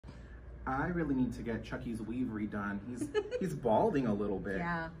I really need to get Chucky's weave redone. He's balding a little bit.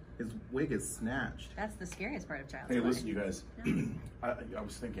 Yeah. His wig is snatched. That's the scariest part of childhood. Hey, listen, you guys. I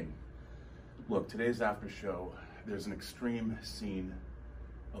was thinking, look, today's after show, there's an extreme scene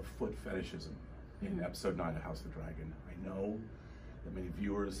of foot fetishism in episode 9 of House of the Dragon. I know that many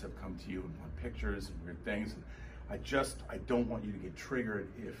viewers have come to you and want pictures and weird things. And I don't want you to get triggered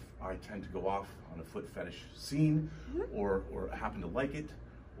if I tend to go off on a foot fetish scene or happen to like it,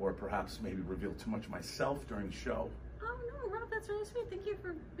 or perhaps maybe reveal too much of myself during the show. Oh no, Rob, that's really sweet. Thank you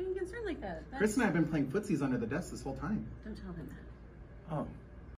for being concerned like that. Kris and I have been playing footsies under the desk this whole time. Don't tell him that. Oh.